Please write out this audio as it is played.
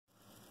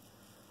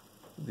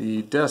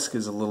The desk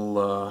is a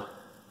little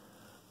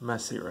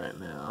messy right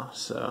now,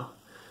 so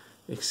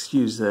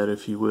excuse that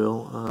if you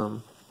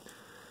will.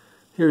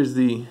 Here's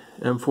the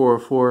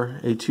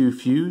M404A2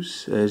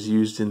 Fuze as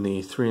used in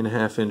the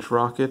 3.5-inch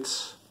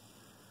rockets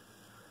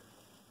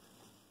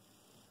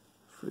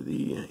for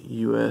the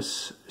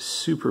US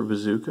Super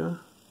Bazooka.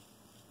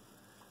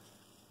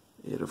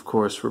 It of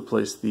course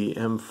replaced the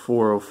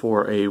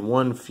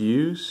M404A1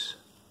 Fuze.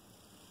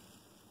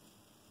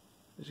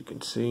 As you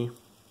can see,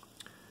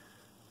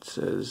 it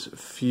says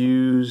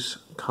Fuze,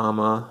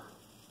 comma,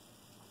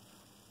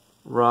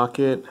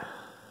 rocket,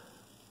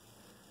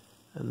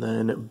 and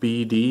then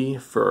BD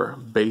for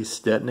base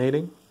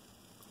detonating.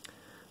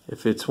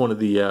 If it's one of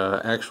the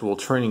actual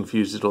training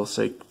fuses, it'll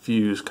say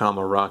Fuze,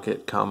 comma,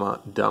 rocket, comma,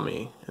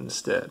 dummy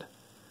instead.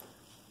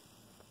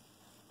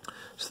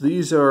 So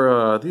these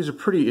are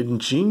pretty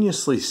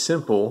ingeniously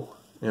simple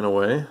in a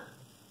way.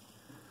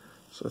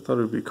 So I thought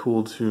it would be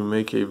cool to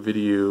make a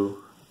video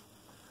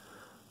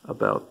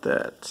about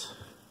that.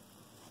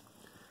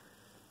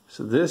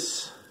 So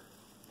this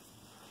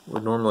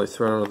would normally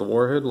throw onto the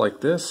warhead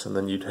like this, and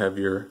then you'd have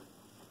your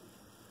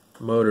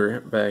motor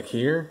back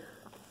here.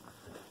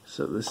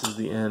 So this is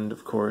the end,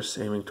 of course,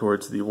 aiming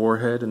towards the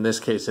warhead. In this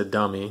case, a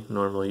dummy.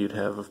 Normally you'd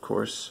have, of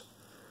course,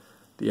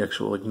 the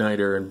actual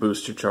igniter and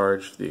booster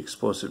charge for the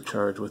explosive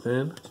charge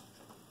within.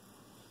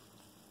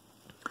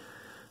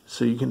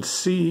 So you can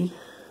see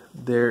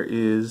we've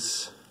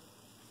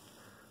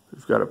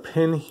got a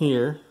pin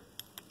here.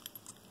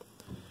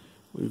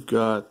 We've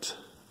got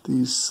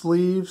these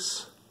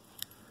sleeves,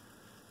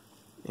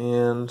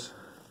 and if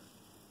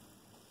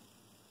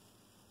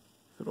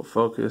it'll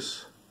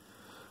focus,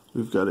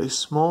 we've got a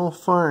small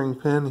firing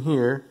pin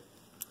here,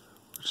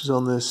 which is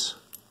on this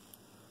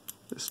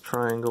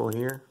triangle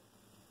here,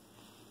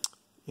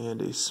 and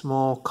a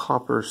small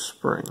copper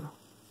spring.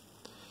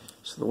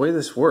 So the way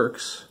this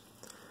works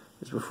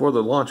is before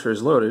the launcher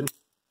is loaded,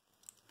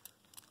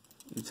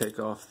 you take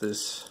off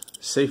this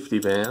safety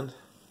band,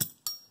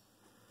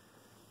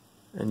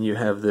 and you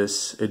have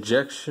this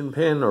ejection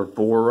pin or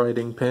bore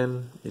writing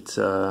pin. It's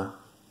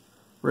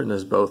written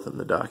as both in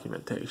the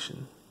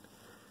documentation.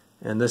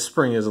 And this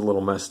spring is a little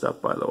messed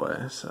up, by the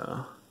way,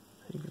 so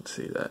you can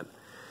see that.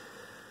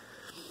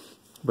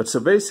 But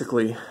so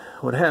basically,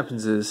 what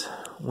happens is,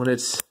 when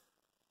it's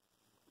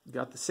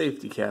got the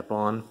safety cap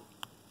on,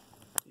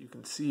 you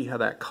can see how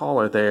that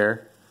collar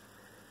there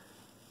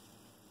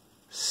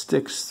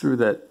sticks through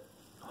that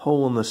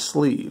hole in the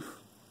sleeve.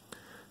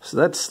 So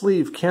that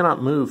sleeve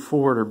cannot move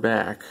forward or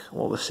back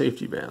while the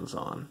safety band's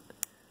on.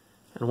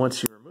 And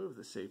once you remove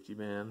the safety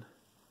band,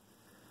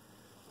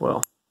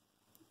 well,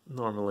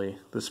 normally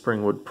the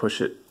spring would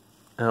push it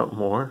out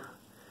more.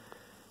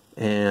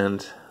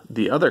 And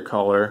the other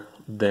collar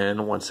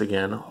then, once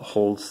again,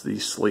 holds the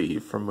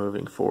sleeve from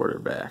moving forward or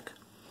back.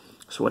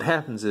 So what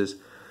happens is,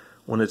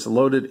 when it's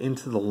loaded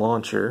into the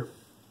launcher,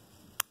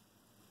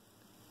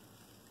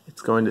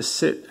 it's going to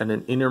sit at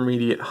an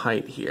intermediate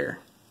height here,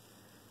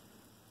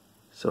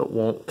 so it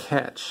won't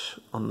catch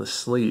on the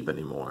sleeve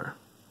anymore.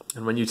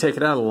 And when you take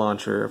it out of the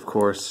launcher, of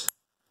course,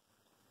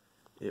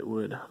 it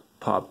would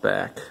pop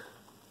back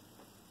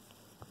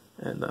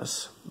and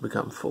thus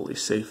become fully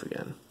safe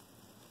again.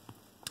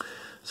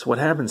 So what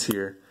happens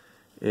here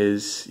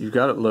is, you've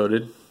got it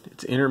loaded,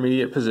 it's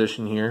intermediate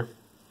position here,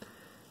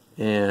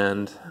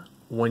 and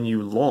when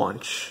you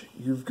launch,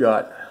 you've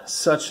got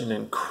such an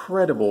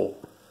incredible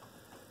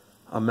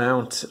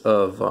amount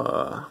of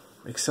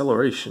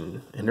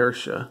acceleration,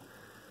 inertia,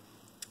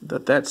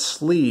 that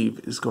sleeve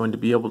is going to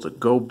be able to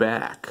go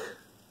back.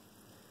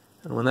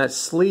 And when that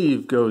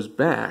sleeve goes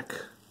back,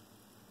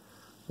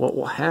 what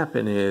will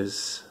happen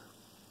is,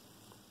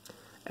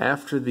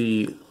 after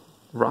the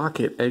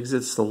rocket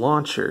exits the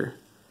launcher,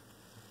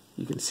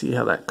 you can see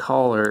how that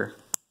collar,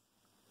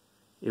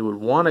 it would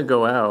want to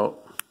go out.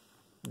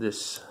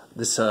 This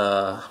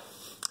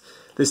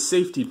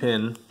safety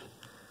pin,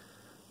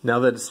 now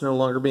that it's no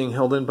longer being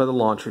held in by the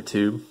launcher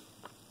tube,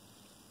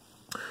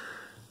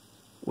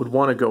 would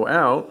want to go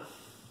out,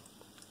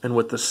 and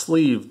with the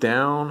sleeve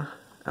down,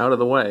 out of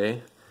the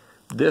way,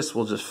 this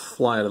will just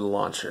fly out of the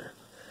launcher.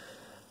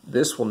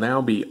 This will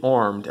now be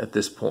armed at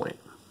this point.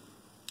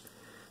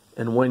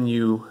 And when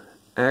you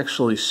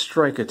actually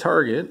strike a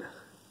target,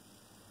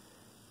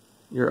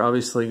 you're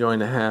obviously going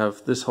to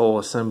have this whole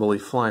assembly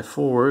fly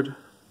forward.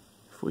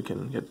 If we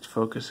can get to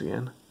focus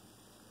again.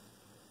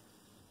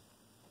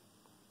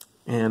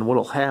 And what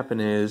will happen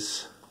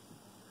is,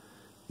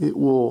 it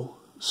will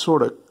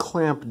sort of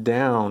clamp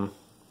down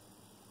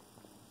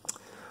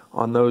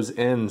on those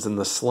ends in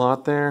the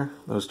slot there,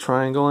 those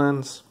triangle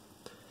ends.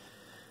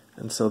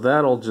 And so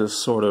that'll just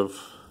sort of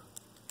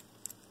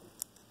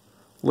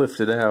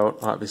lift it out,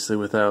 obviously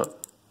without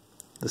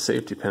the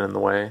safety pin in the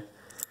way.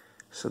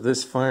 So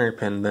this firing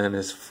pin then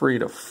is free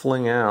to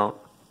fling out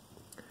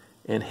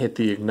and hit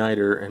the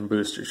igniter and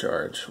booster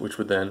charge, which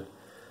would then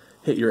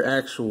hit your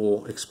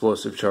actual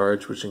explosive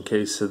charge, which in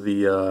case of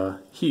the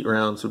heat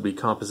rounds would be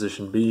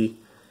composition B,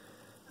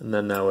 and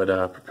then that would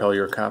propel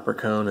your copper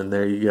cone, and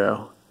there you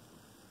go.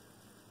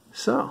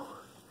 So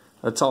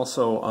That's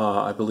also,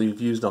 I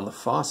believe, used on the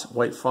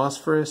white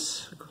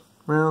phosphorus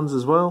rounds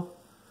as well.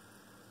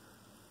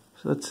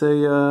 So that's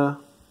a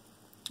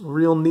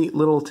real neat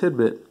little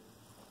tidbit.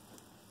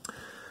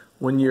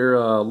 When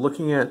you're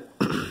looking at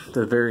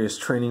the various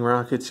training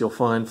rockets you'll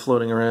find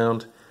floating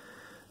around,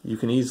 you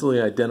can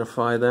easily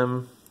identify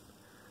them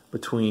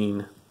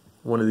between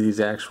one of these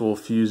actual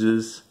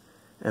fuses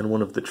and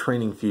one of the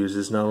training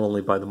fuses, not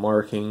only by the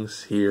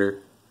markings here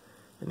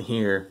and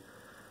here,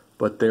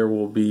 but there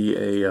will be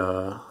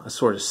a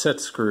sort of set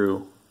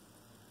screw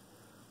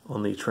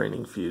on the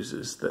training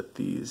fuses that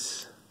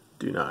these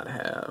do not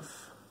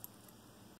have.